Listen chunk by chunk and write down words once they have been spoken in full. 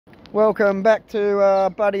Welcome back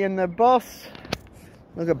to Buddy and the Boss.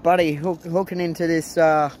 Look at Buddy hooking into this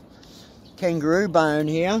kangaroo bone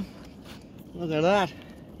here. Look at that.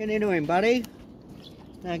 Get into him, Buddy.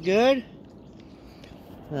 That good?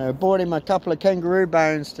 Bought him a couple of kangaroo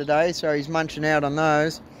bones today, so he's munching out on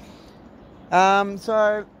those.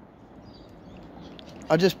 So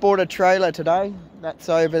I just bought a trailer today. That's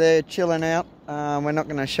over there chilling out. We're not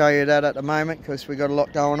going to show you that at the moment because we've got a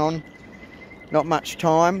lot going on. Not much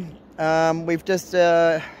time. We've just, me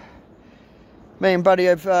and Buddy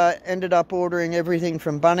have ended up ordering everything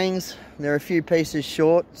from Bunnings. There are a few pieces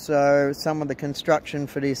short, so some of the construction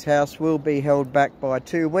for this house will be held back by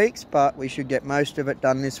 2 weeks, but we should get most of it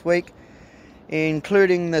done this week,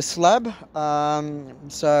 including the slab.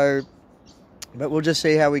 But we'll just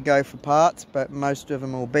see how we go for parts, but most of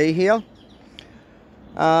them will be here.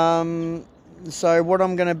 So what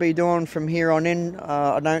I'm going to be doing from here on in,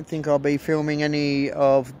 I don't think I'll be filming any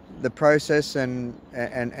of the process and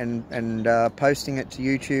posting it to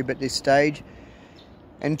YouTube at this stage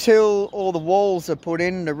until all the walls are put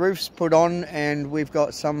in, the roof's put on, and we've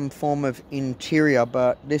got some form of interior.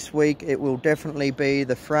 But this week it will definitely be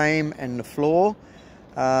the frame and the floor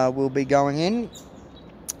will be going in.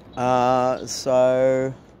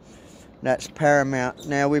 So that's paramount.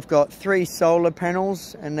 Now we've got 3 solar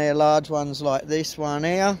panels, and they're large ones like this one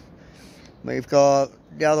here. We've got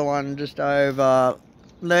the other one just over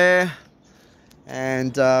there,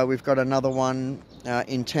 and we've got another one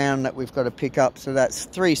in town that we've got to pick up. So that's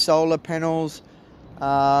 3 solar panels.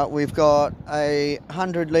 We've got a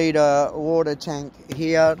 100-litre water tank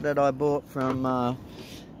here that I bought from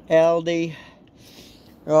Aldi.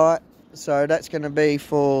 Right, so that's going to be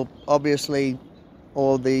for obviously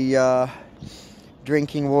all the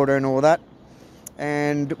drinking water and all that.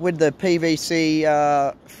 And with the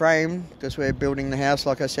PVC frame, because we're building the house,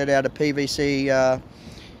 like I said, out of PVC,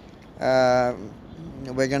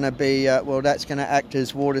 we're going to be, well, that's going to act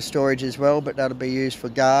as water storage as well, but that'll be used for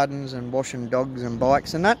gardens and washing dogs and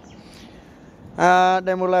bikes and that.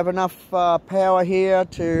 Then we'll have enough power here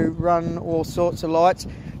to run all sorts of lights.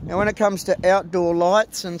 Now when it comes to outdoor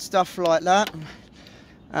lights and stuff like that,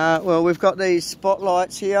 well, we've got these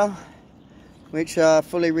spotlights here, which are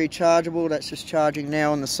fully rechargeable. That's just charging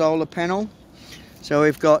now on the solar panel. So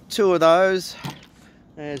we've got 2 of those.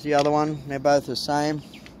 There's the other one. They're both the same.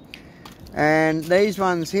 And these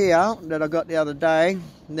ones here that I got the other day,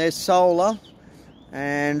 they're solar.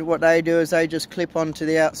 And what they do is they just clip onto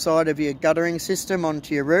the outside of your guttering system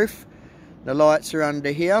onto your roof. The lights are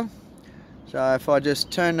under here. So if I just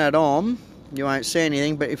turn that on, you won't see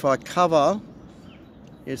anything. But if I cover,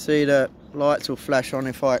 you see the lights will flash on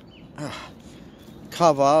if I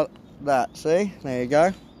cover that. See, there you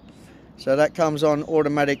go. So that comes on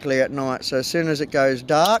automatically at night. So as soon as it goes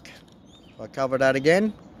dark, if I cover that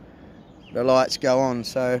again, the lights go on.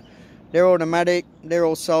 So they're automatic, they're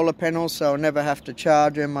all solar panels, so I never have to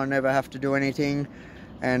charge them, I never have to do anything,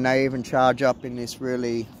 and they even charge up in this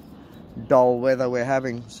really dull weather we're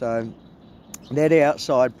having. So they're the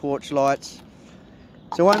outside porch lights.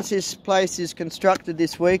 So once this place is constructed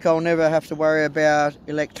this week, I'll never have to worry about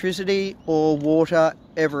electricity or water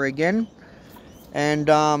ever again. And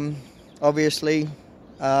obviously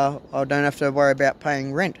I don't have to worry about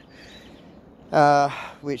paying rent,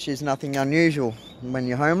 which is nothing unusual when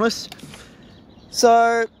you're homeless.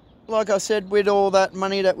 So like I said, with all that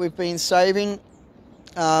money that we've been saving,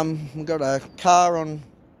 we've got a car on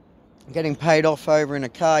getting paid off over in a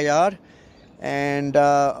car yard. And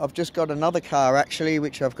I've just got another car actually,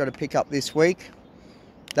 which I've got to pick up this week.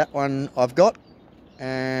 That one I've got,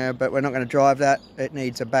 but we're not going to drive that. It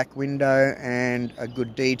needs a back window and a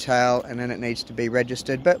good detail, and then it needs to be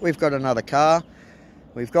registered. But we've got another car.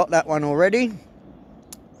 We've got that one already.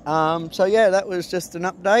 So yeah, that was just an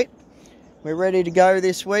update. We're ready to go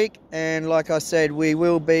this week, and like I said, we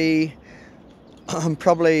will be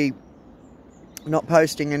probably not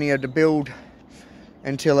posting any of the build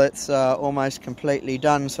until it's almost completely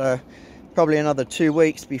done. So probably another 2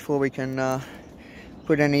 weeks before we can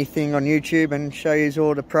put anything on YouTube and show you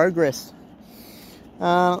all the progress.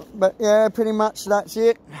 But yeah, pretty much that's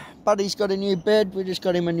it. Buddy's got a new bed. We just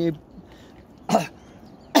got him a new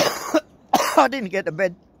I didn't get the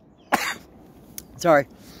bed. Sorry.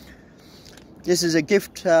 This is a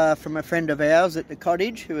gift from a friend of ours at the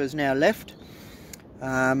cottage who has now left.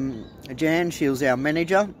 Jan, she was our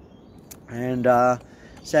manager, and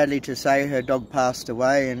sadly to say, her dog passed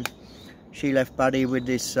away, and she left Buddy with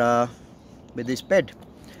this bed.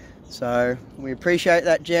 So we appreciate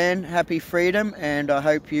that, Jan. Happy freedom, and I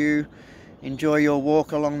hope you enjoy your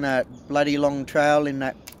walk along that bloody long trail in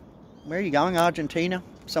that, where are you going, Argentina?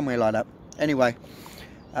 Somewhere like that. Anyway,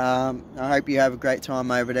 I hope you have a great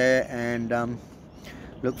time over there, and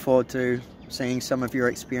look forward to seeing some of your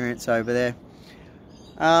experience over there.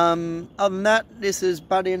 Other than that, this is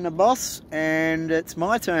Buddy and the Boss, and it's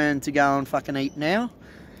my turn to go and fucking eat now.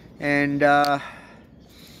 And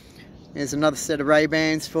there's another set of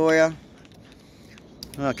Ray-Bans for you.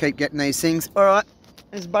 I'll keep getting these things. Alright,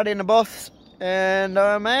 this is Buddy and the Boss, and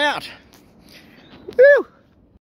I'm out. Woo!